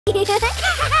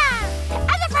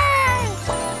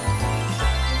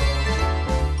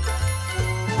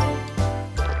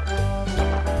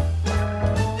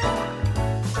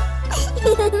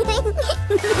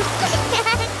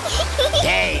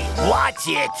Hey, watch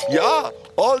it! Yeah,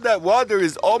 all that water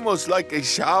is almost like a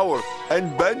shower,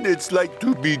 and bandits like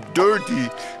to be dirty.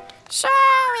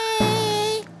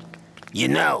 Sorry! You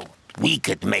know, we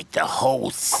could make the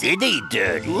whole city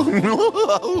dirty.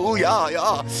 Oh,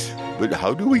 yeah. But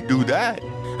how do we do that?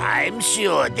 I'm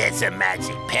sure there's a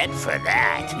magic pen for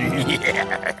that.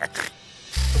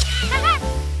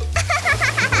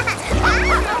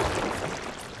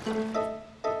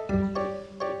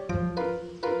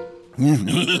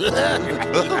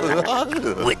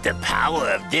 With the power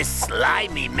of this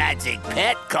slimy magic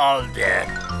pet called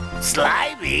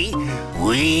Slimy,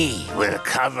 we will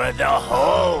cover the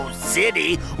whole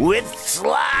city with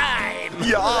slime.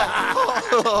 Yeah!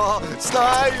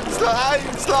 Slime!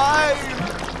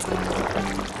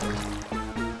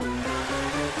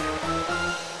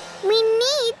 We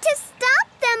need to stop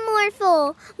them,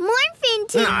 Morphle! Morph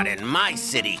into... Not in my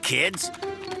city, kids.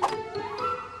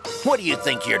 What do you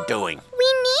think you're doing?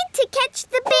 We need to catch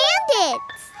the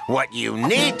bandits! What you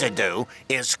need to do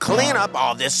is clean up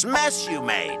all this mess you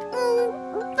made.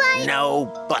 But... No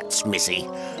buts, Missy.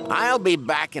 I'll be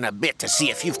back in a bit to see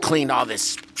if you've cleaned all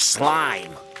this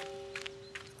slime.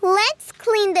 Let's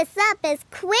clean this up as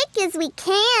quick as we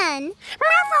can.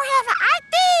 Morphle has an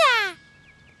idea!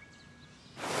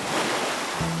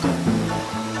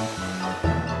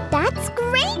 That's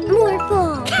great,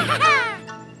 Morphle!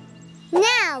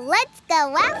 Now, let's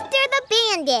go after the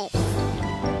bandits.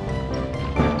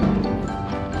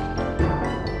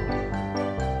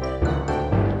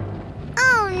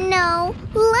 Oh, no.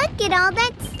 Look at all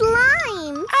that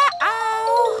slime.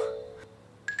 Uh-oh!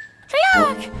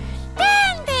 Look!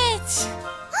 Bandits!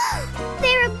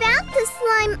 They're about to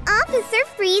slime Officer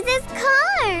Freeze's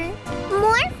car.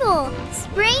 Morphle,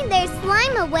 spray their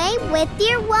slime away with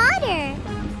your water.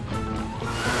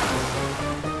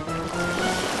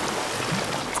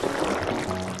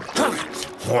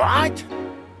 What?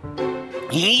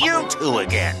 You two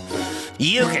again.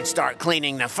 You can start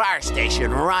cleaning the fire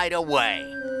station right away.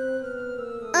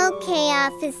 Okay,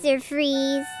 Officer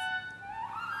Freeze.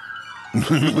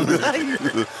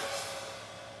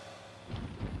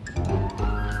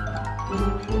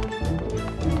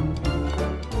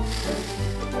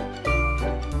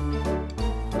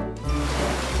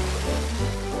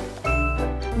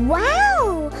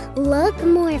 Wow! Look,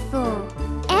 Morphle.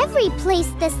 Every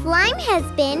place the slime has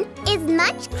been is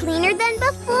much cleaner than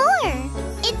before.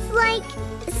 It's like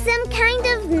some kind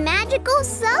of magical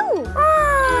soap.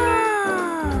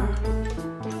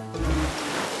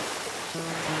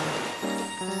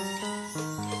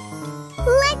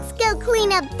 Let's go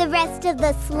clean up the rest of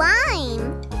the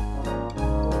slime.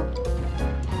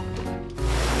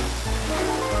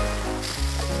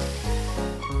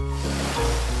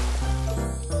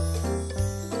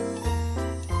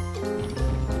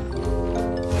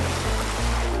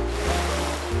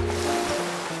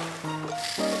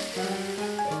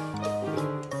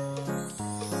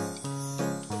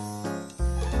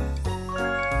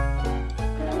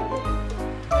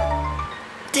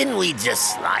 Didn't we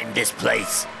just slime this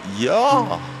place?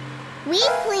 Yeah. We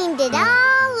cleaned it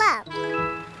all up.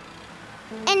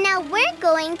 And now we're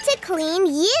going to clean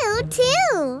you,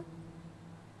 too.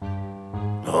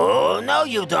 Oh, no,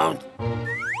 you don't.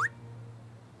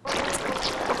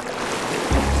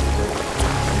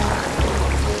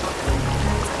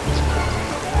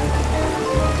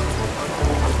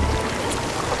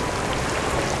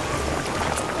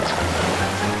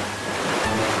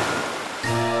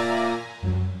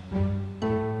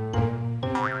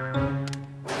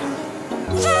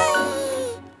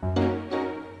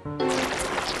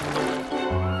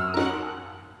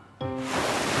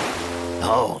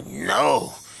 Oh,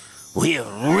 no. We're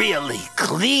really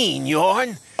clean,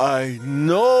 Yorn. I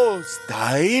know,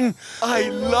 Stein. I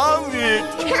love it.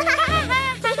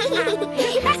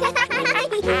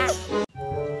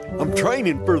 I'm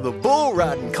training for the bull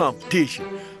riding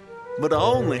competition, but I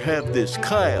only have this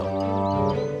cow.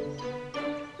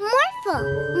 Morphle,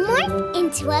 morph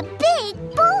into a big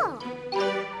bull.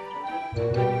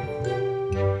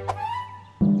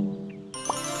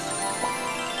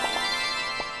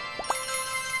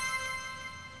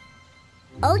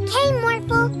 Okay,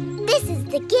 Morphle, this is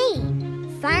the game.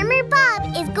 Farmer Bob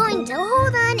is going to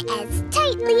hold on as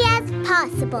tightly as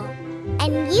possible.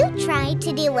 And you try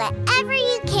to do whatever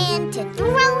you can to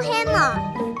throw him off.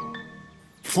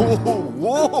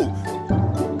 Whoa!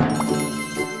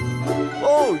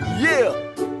 Oh, yeah!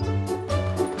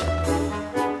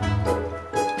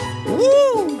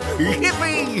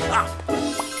 Yippee!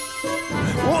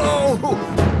 Whoa!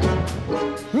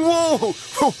 Whoa!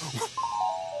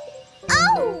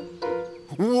 Oh!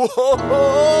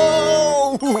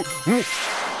 Whoa!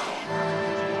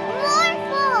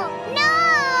 Morphle! No!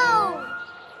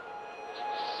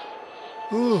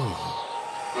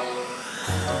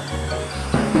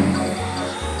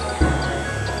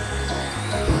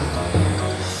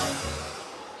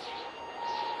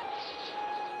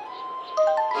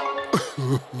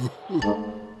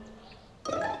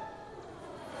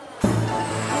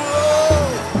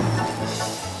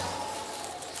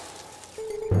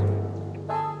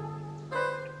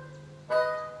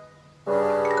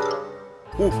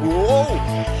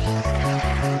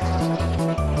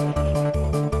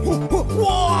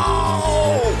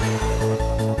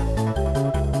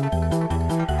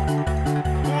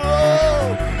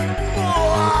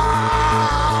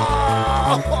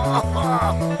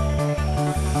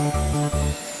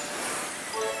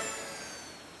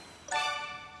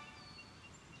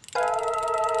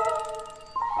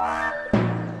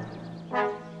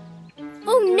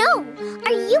 Oh no!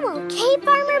 Are you okay,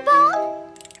 Farmer Bob?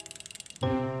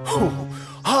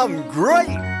 I'm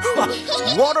great!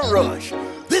 What a rush!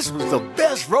 This was the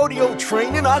best rodeo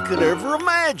training I could ever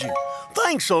imagine.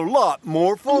 Thanks a lot,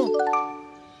 Morphle.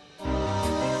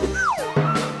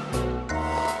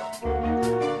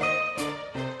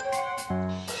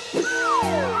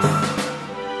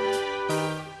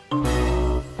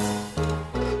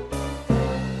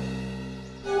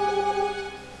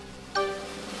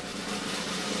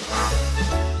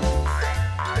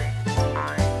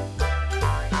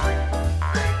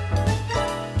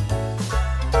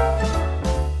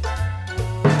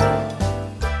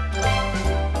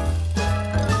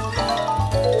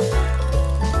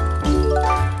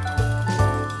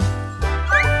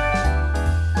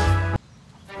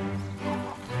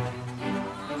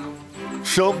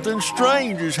 Something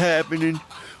strange is happening.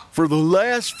 For the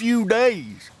last few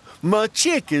days, my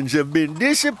chickens have been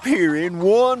disappearing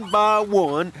one by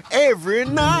one every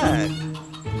night.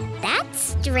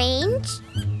 That's strange.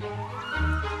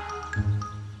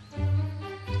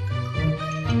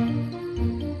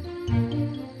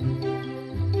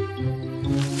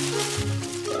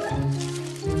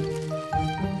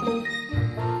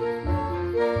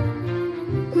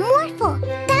 Morphle,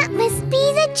 that must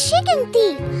be the chicken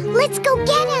thief. Let's go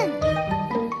get him.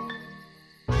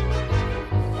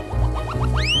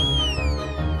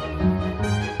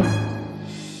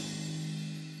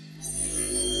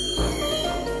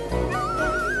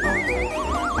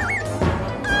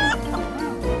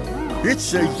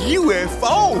 It's a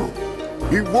UFO.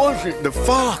 It wasn't the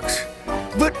fox,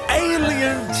 but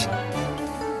aliens.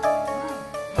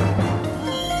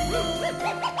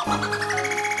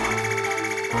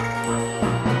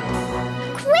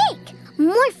 Quick!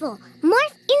 Morphle,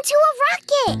 morph into a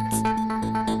rocket!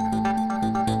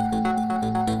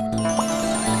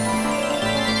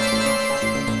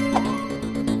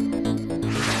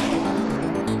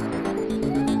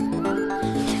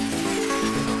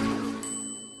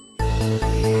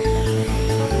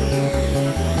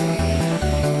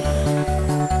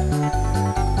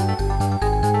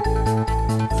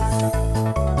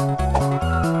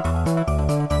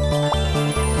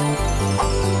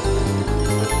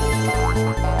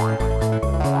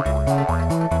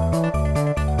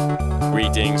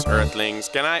 Greetings, Earthlings.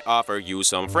 Can I offer you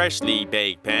some freshly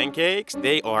baked pancakes?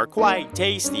 They are quite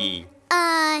tasty.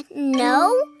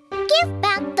 No. Give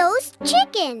back those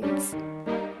chickens.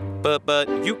 But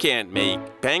you can't make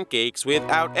pancakes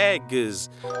without eggs.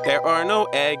 There are no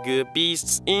egg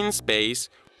beasts in space.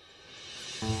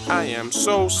 I am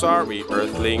so sorry,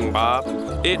 Earthling Bob.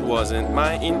 It wasn't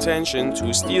my intention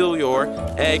to steal your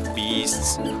egg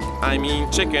beasts. I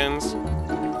mean chickens.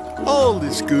 All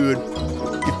is good.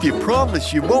 If you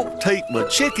promise you won't take my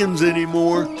chickens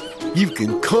anymore, you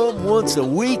can come once a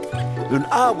week and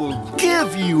I will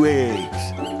give you eggs.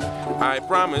 I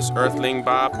promise, Earthling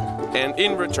Bob, and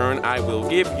in return I will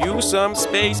give you some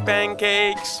space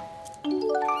pancakes.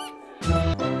 Look,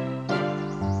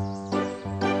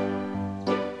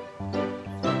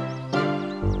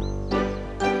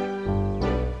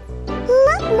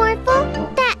 Morphle,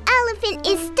 that elephant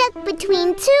is stuck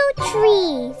between two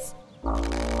trees.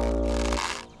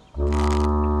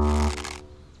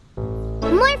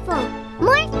 Morphle,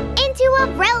 morph into a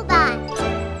robot.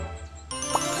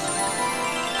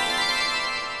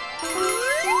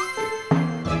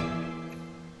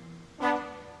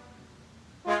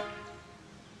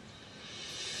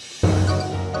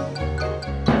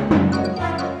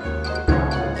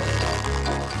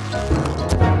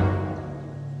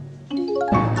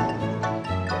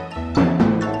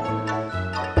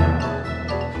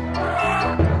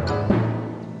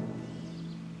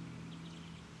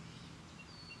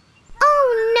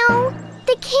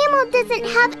 doesn't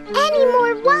have any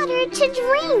more water to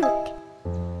drink.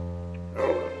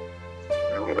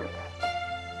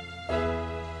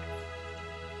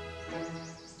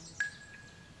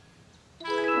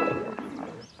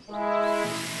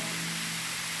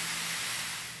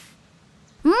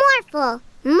 Morphle,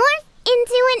 morph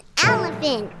into an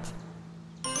elephant.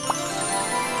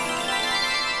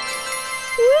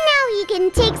 Now you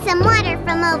can take some water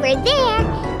from over there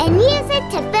and use it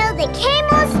to fill the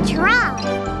camel's trough.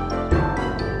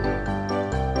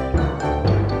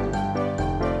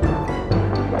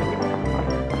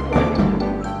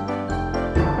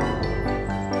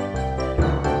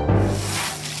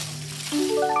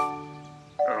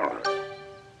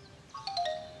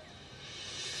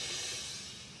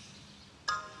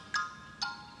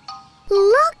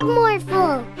 Look,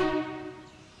 Morphle!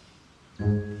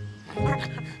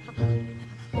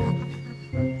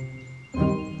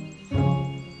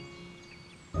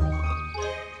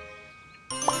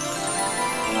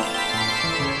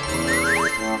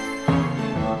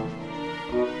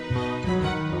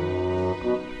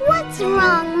 What's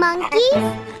wrong, monkeys?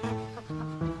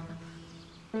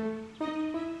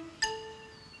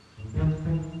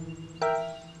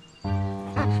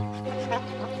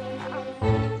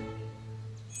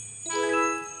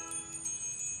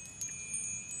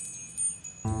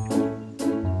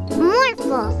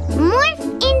 Morphle, morph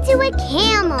into a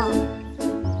camel.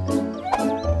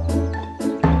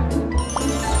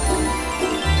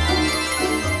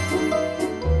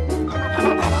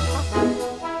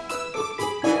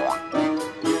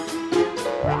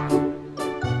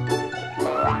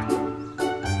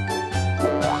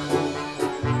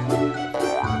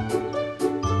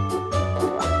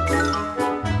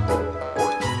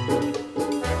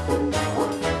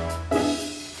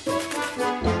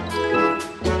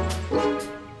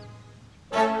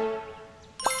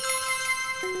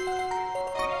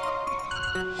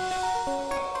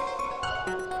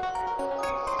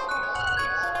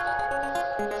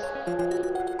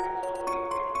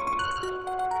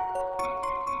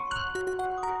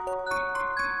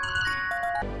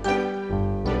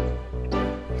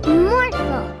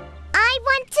 Morphle, I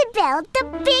want to build the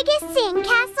biggest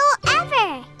sandcastle ever.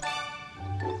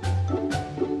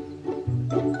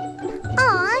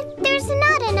 Aw, there's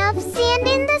not enough sand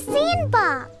in the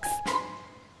sandbox.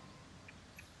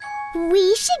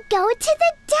 We should go to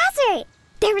the desert.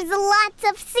 There's lots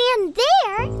of sand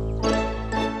there.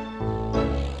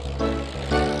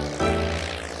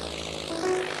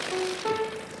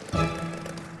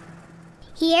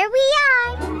 Here we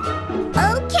are.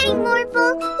 Okay,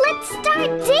 Morphle, let's start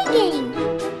digging.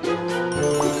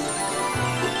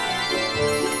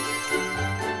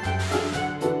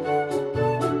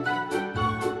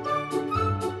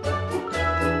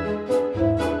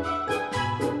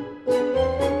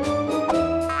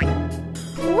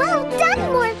 Well done,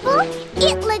 Morphle.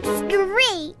 It looks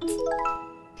great.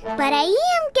 But I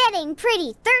am getting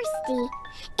pretty thirsty.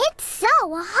 It's so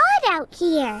hot out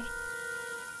here.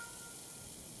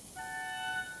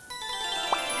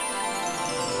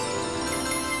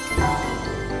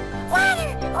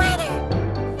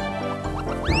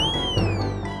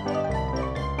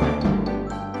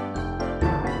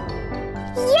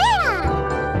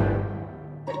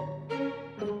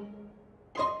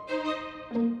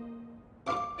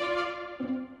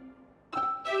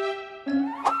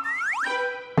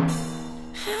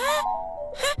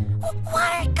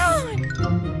 Water gone!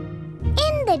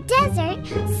 In the desert,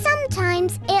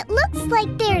 sometimes it looks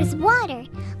like there's water,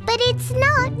 but it's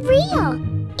not real.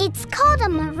 It's called a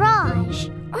mirage.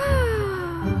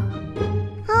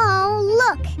 Oh,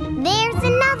 look, there's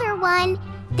another one.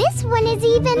 This one is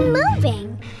even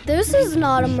moving. This is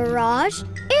not a mirage.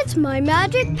 It's my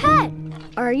magic pet.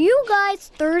 Are you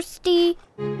guys thirsty?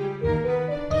 Water!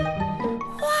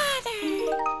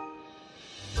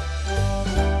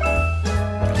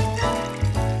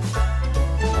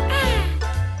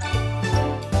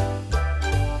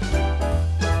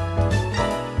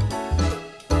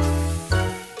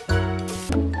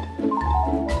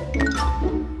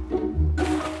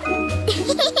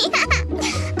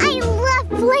 I love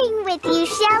playing with you,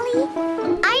 Shelly.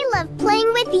 I love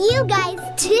playing with you guys,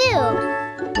 too.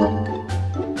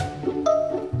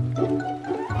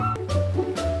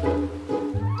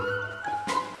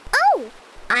 Oh,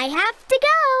 I have to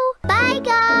go. Bye,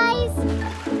 guys.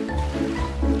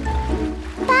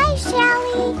 Bye,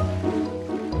 Shelly.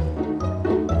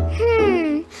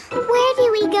 Where do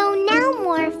we go now,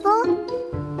 Morphle?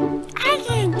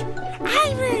 Island!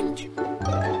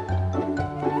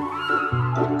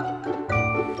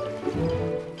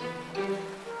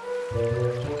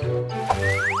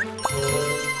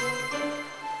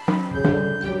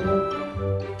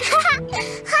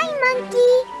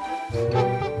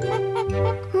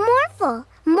 Morphle,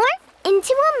 morph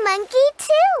into a monkey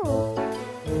too.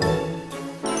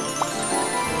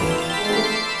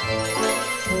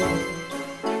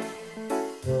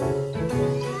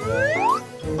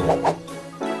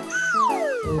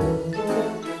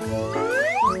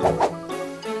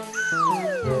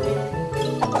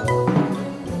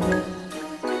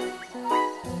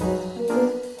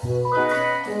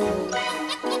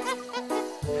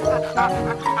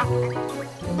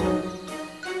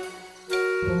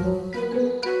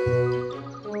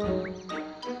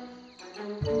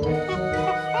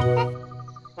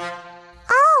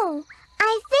 Oh,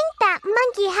 I think that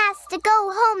monkey has to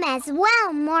go home as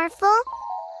well, Morphle.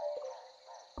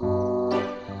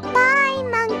 Bye,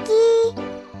 monkey.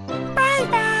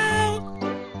 Bye-bye.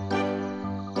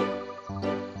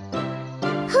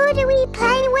 Who do we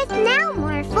play with now,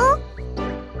 Morphle?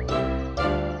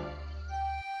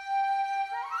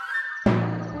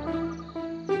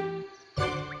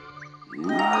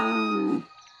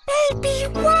 Baby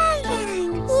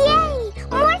lion. Yay!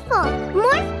 Morphle,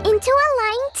 morph into a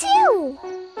lion too.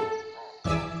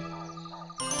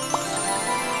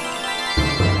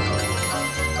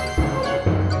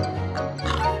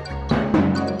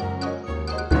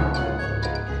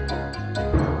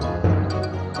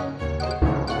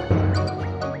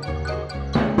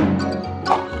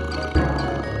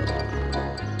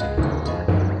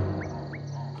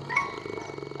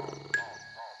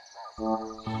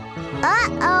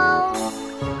 Uh-oh.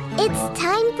 It's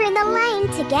time for the lion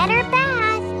to get her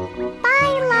bath.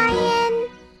 Bye, lion.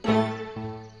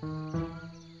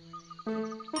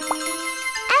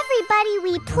 Everybody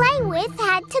we play with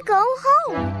had to go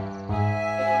home.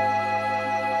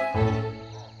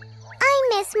 I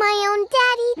miss my own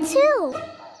daddy, too.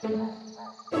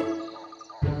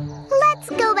 Let's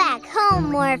go back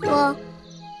home, Morphle.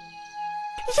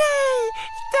 Yay,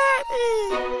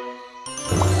 Daddy.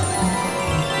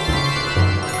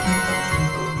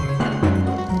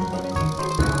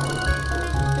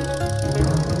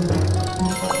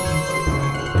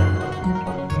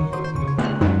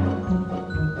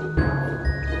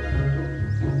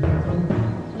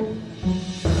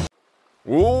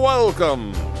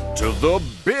 Welcome to the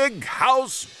Big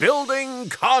House Building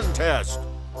Contest.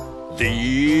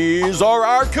 These are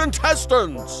our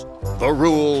contestants. The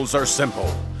rules are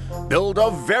simple. Build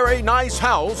a very nice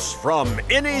house from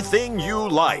anything you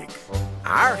like.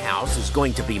 Our house is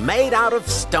going to be made out of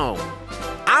stone.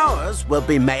 Ours will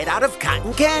be made out of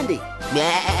cotton candy.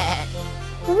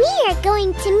 We are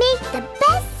going to make the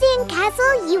best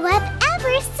sandcastle you have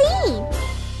ever seen.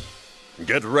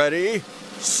 Get ready,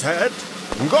 set,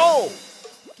 go!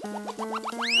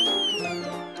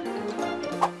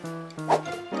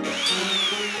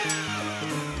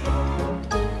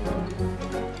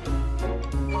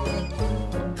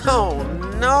 Oh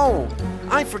no!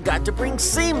 I forgot to bring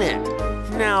cement.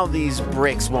 Now these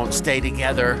bricks won't stay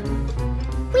together.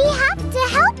 We have to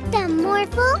help them,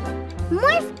 Morphle.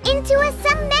 Morph into a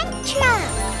cement truck.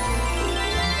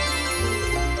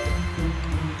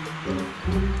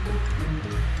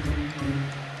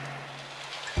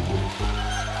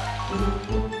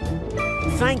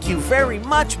 Thank you very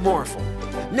much, Morphle.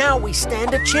 Now we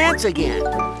stand a chance again.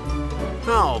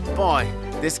 Oh boy,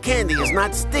 this candy is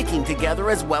not sticking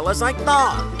together as well as I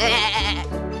thought.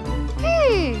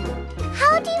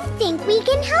 How do you think we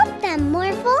can help them,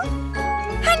 Morphle?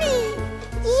 Honey.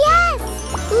 Yes!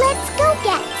 Let's go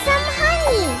get some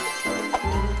honey.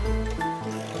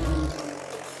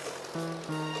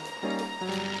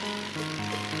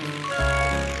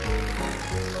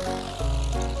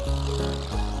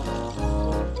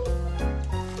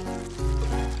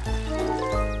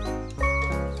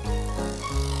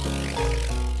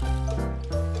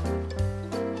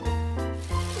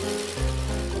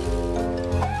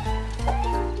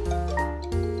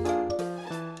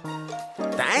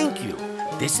 Thank you.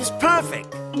 This is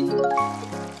perfect.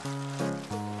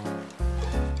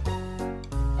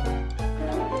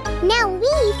 Now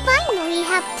we finally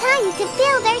have time to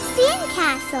build our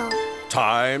sandcastle.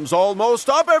 Time's almost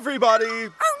up, everybody.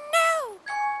 Oh, no.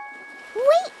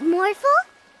 Wait, Morphle.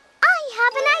 I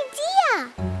have an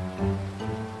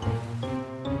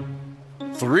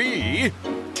idea. 3,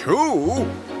 2,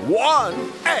 1,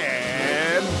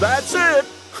 and that's it.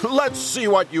 Let's see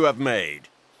what you have made.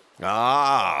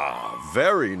 Ah,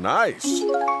 very nice.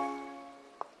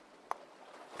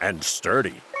 And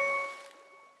sturdy.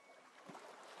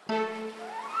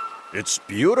 It's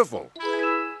beautiful.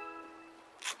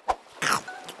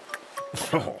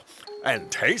 And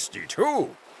tasty,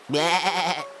 too.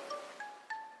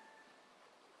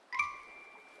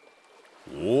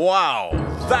 Wow,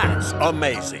 that's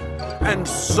amazing. And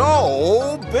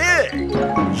so big.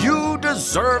 You'd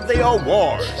deserve the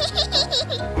award.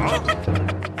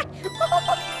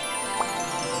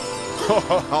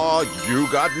 You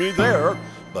got me there,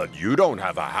 but you don't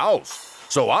have a house,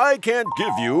 so I can't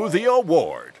give you the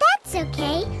award. That's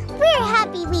okay. We're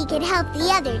happy we could help the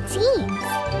other teams.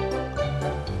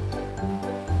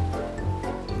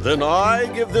 Then I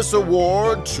give this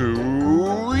award to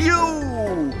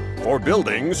you for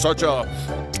building such a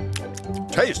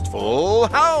tasteful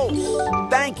house.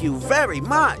 Thank you very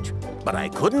much, but I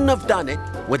couldn't have done it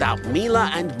without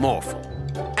Mila and Morphle.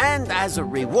 And as a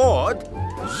reward,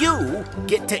 you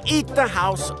get to eat the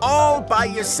house all by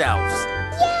yourselves.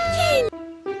 Yay!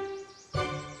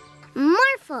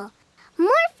 Morphle,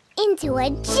 morph into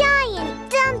a giant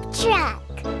dump truck.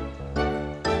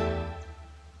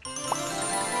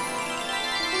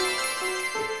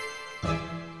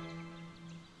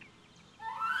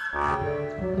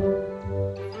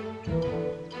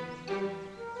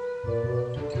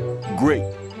 Great.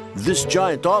 This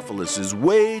giant Ophilus is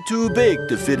way too big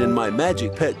to fit in my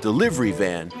Magic Pet delivery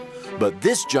van, but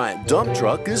this giant dump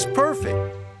truck is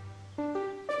perfect.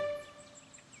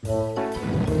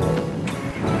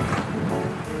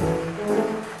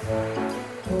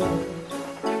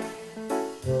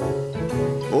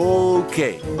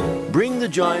 Okay, bring the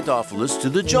giant Ophilus to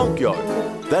the junkyard.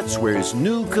 That's where his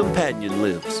new companion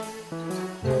lives.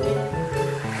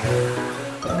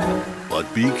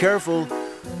 But be careful,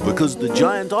 because the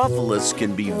giant Ophilus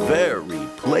can be very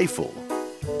playful.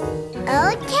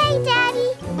 Okay,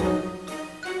 Daddy.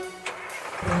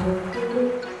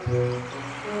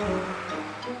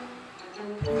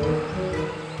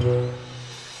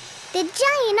 The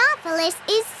giant Ophilus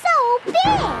is so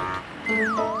big.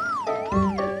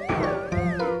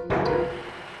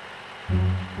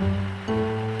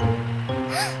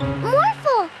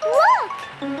 Morphle, look!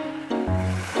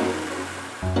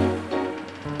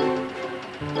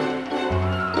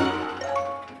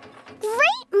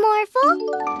 Great, Morphle!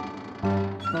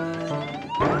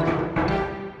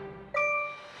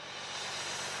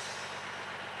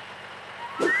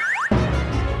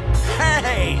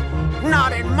 Hey,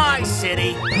 not in my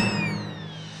city.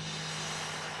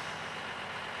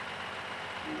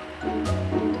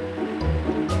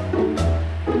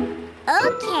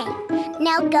 Okay,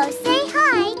 now go say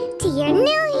hi to your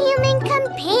new human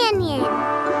companion.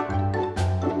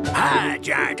 Hi,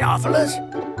 giant Ophilus.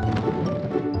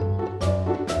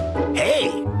 Hey,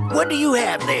 what do you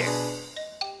have there?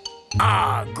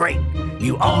 Ah, great.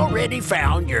 You already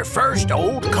found your first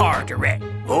old car to wreck.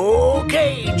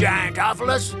 Okay, giant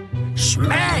Ophilus.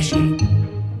 Smash it.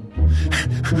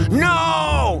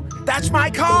 No! That's my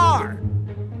car!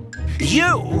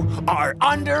 You are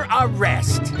under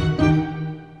arrest.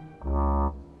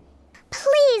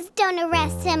 Please don't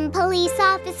arrest him, Police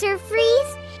Officer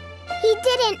Freeze. He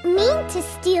didn't mean to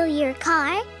steal your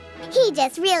car. He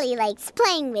just really likes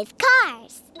playing with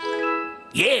cars.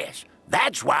 Yes,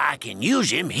 that's why I can use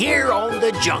him here on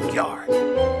the junkyard.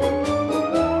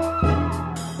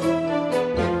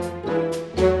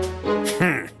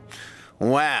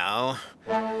 Well,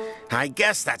 I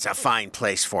guess that's a fine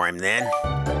place for him then.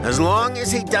 As long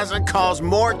as he doesn't cause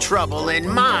more trouble in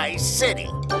my city.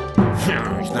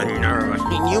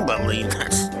 Can you believe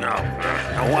this? No.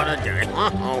 What a day.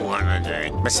 Oh, what a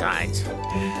day. Besides,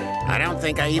 I don't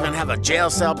think I even have a jail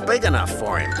cell big enough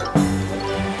for him.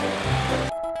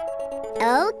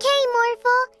 Okay,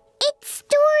 Morphle, it's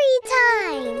story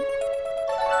time.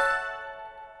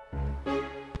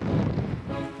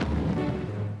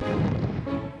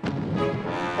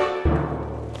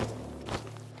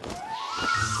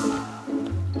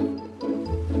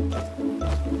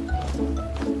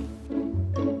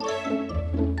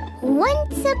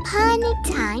 Once upon a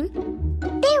time,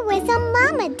 there was a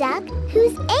mama duck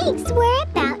whose eggs were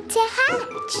about to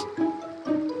hatch.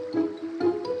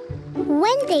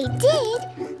 When they did,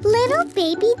 little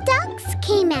baby ducks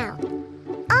came out.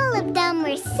 All of them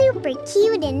were super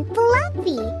cute and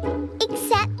fluffy,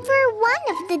 except for one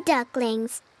of the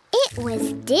ducklings. It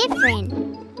was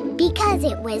different because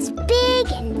it was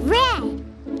big and red,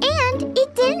 and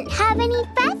it didn't have any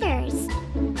feathers.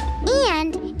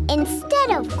 And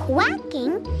instead of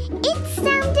quacking, it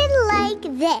sounded like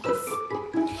this.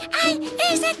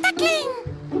 Is a duckling?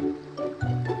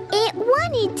 It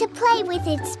wanted to play with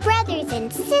its brothers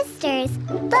and sisters,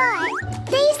 but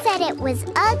they said it was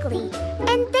ugly,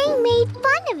 and they made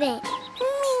fun of it.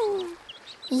 Mean.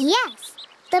 Yes,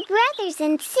 the brothers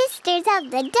and sisters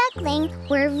of the duckling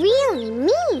were really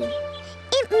mean.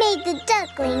 It made the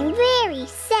duckling very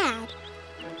sad.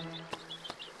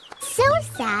 So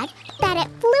sad that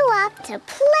it flew off to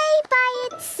play by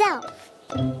itself.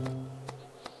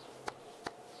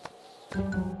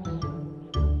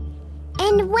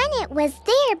 And when it was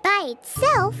there by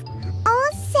itself,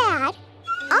 all sad,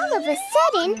 all of a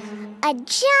sudden, a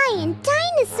giant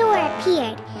dinosaur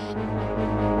appeared.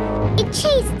 It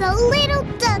chased the little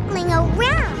duckling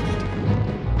around.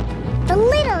 The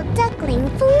little duckling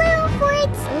flew for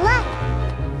its life.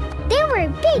 There were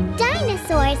big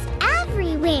dinosaurs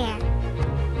everywhere.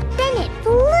 Then it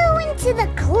flew into the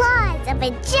claws of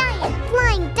a giant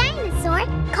flying dinosaur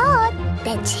called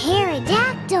the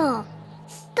pterodactyl.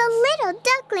 The little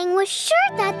duckling was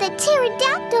sure that the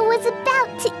pterodactyl was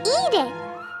about to eat it.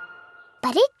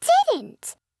 But it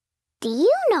didn't. Do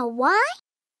you know why?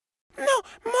 No,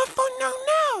 Morphle,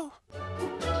 no.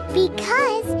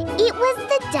 Because it was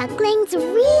the duckling's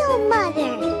real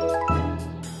mother.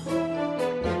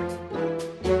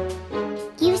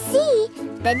 You see,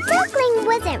 the duckling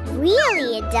wasn't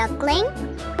really a duckling.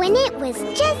 When it was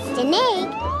just an egg,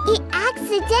 it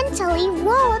accidentally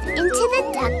rolled into the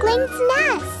duckling's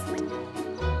nest.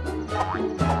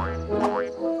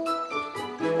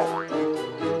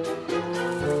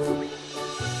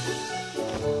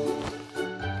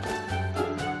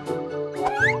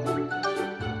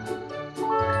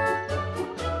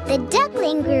 The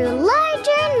duckling grew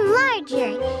larger and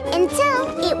larger until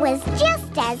it was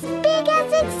just as big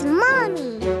as its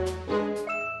mommy.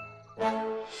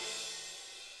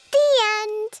 The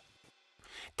end.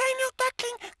 Dino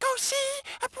Duckling, go see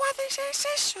a brothers and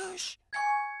sisters.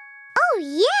 Oh,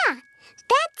 yeah,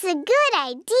 that's a good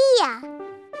idea.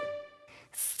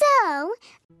 So,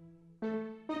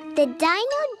 the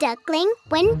Dino Duckling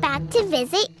went back to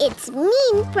visit its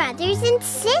mean brothers and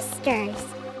sisters.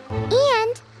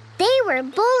 And they were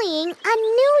bullying a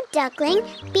new duckling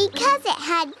because it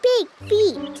had big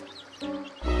feet.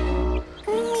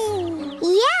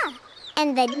 Yeah,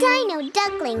 and the Dino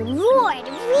Duckling roared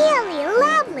really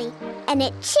loudly, and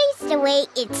it chased away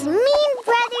its mean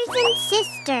brothers and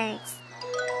sisters.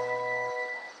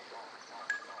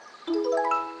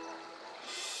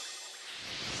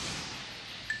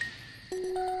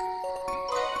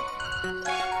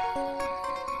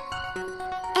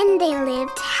 And they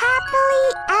lived happily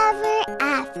ever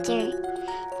after.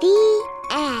 The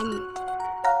end.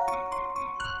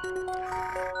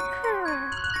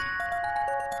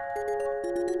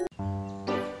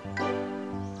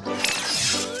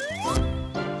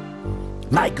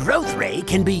 My growth ray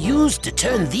can be used to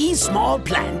turn these small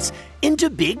plants into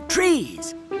big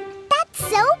trees. That's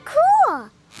so cool.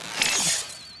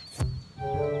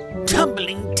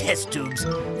 Tumbling test tubes.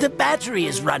 The battery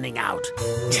is running out.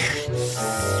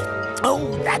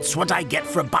 Oh, that's what I get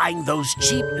for buying those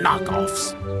cheap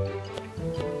knockoffs.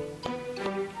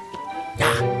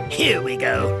 Ah, here we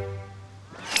go.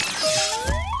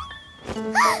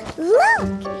 Look,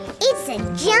 it's a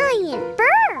giant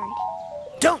bird.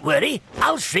 Don't worry,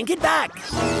 I'll shrink it back.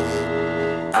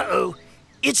 Uh-oh,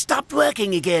 it stopped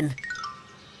working again.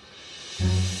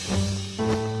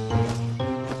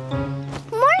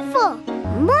 Morphle,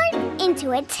 morph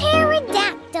into a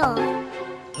pterodactyl.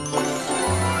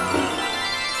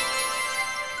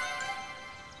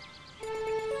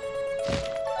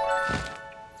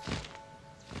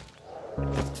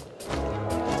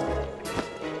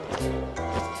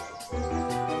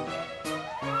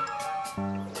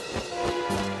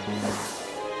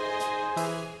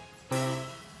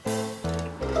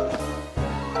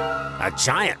 A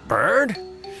giant bird?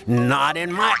 Not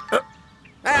in my...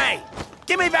 Hey,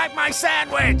 give me back my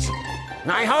sandwich!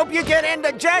 I hope you get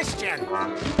indigestion.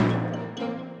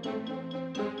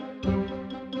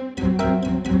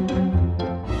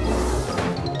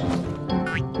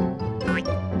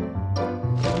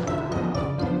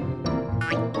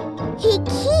 He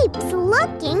keeps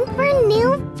looking for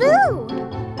new food.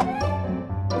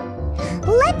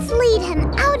 Let's lead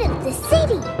him out of the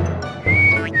city.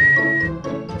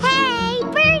 Hey,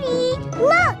 Birdie,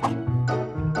 look!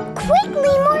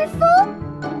 Quickly, Morphle!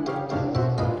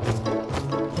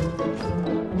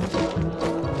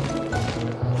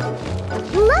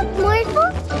 Look,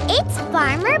 Morphle, it's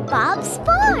Farmer Bob's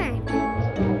farm.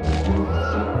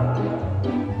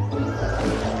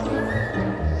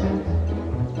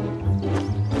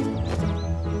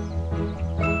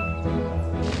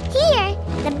 Here,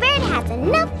 the bird has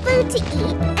enough food to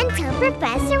eat until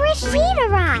Professor Rashid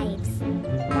arrives.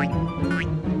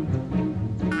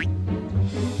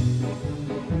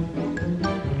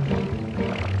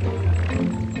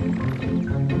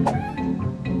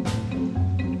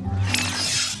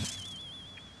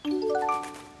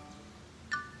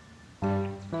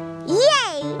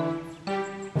 Yay!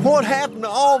 What happened to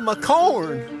all my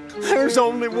corn? There's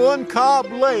only one cob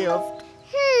left.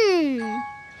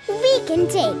 We can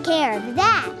take care of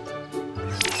that.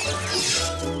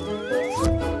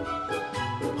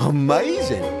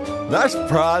 Amazing! That's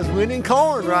prize-winning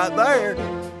corn right there.